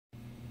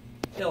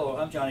Hello,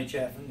 I'm Johnny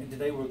Chaffin, and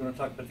today we're going to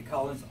talk about the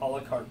Collins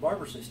LaCarte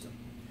barber system.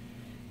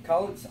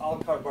 Collins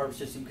LaCarte barber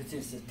system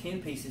consists of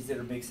 10 pieces that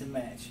are mix and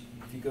match.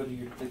 If you go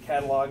to the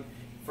catalog,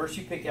 first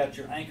you pick out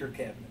your anchor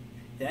cabinet.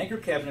 The anchor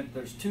cabinet,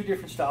 there's two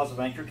different styles of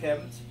anchor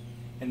cabinets,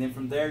 and then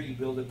from there you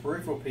build the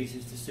peripheral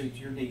pieces to suit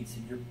your needs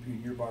in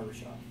your barber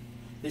shop.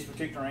 This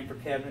particular anchor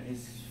cabinet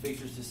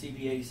features the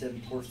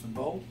CB87 porcelain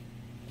bowl,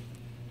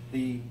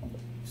 the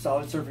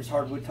solid surface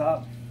hardwood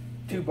top,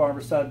 two barber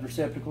side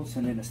receptacles,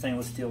 and then a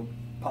stainless steel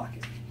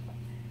pocket.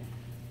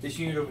 This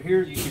unit over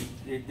here,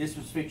 this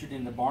was featured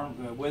in the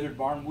weathered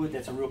barnwood.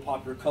 That's a real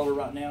popular color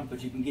right now,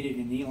 but you can get it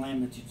in any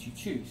laminate that you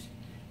choose.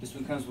 This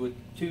one comes with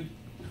two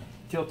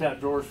tilt-out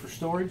drawers for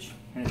storage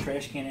and a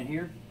trash can in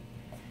here.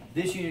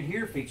 This unit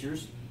here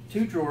features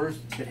two drawers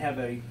that have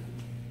a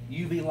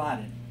UV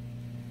lighting.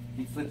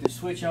 You flip the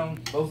switch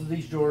on both of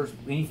these drawers.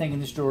 Anything in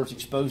this drawer is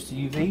exposed to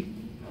UV,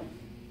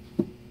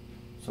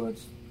 so it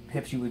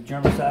helps you with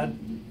germicide.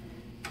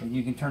 And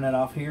you can turn that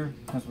off here.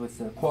 It comes with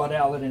a quad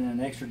outlet and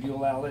an extra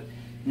dual outlet,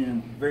 and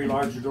then a very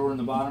large drawer in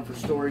the bottom for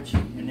storage,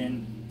 and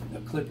then a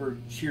clipper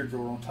shear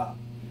drawer on top.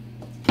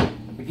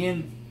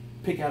 Again,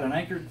 pick out an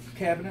anchor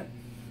cabinet,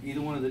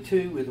 either one of the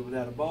two, with or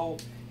without a bowl,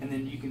 and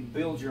then you can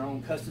build your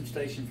own custom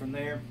station from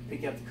there.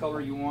 Pick out the color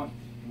you want,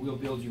 and we'll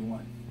build you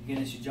one.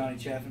 Again, this is Johnny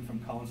Chaffin from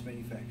Collins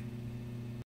Manufacturing.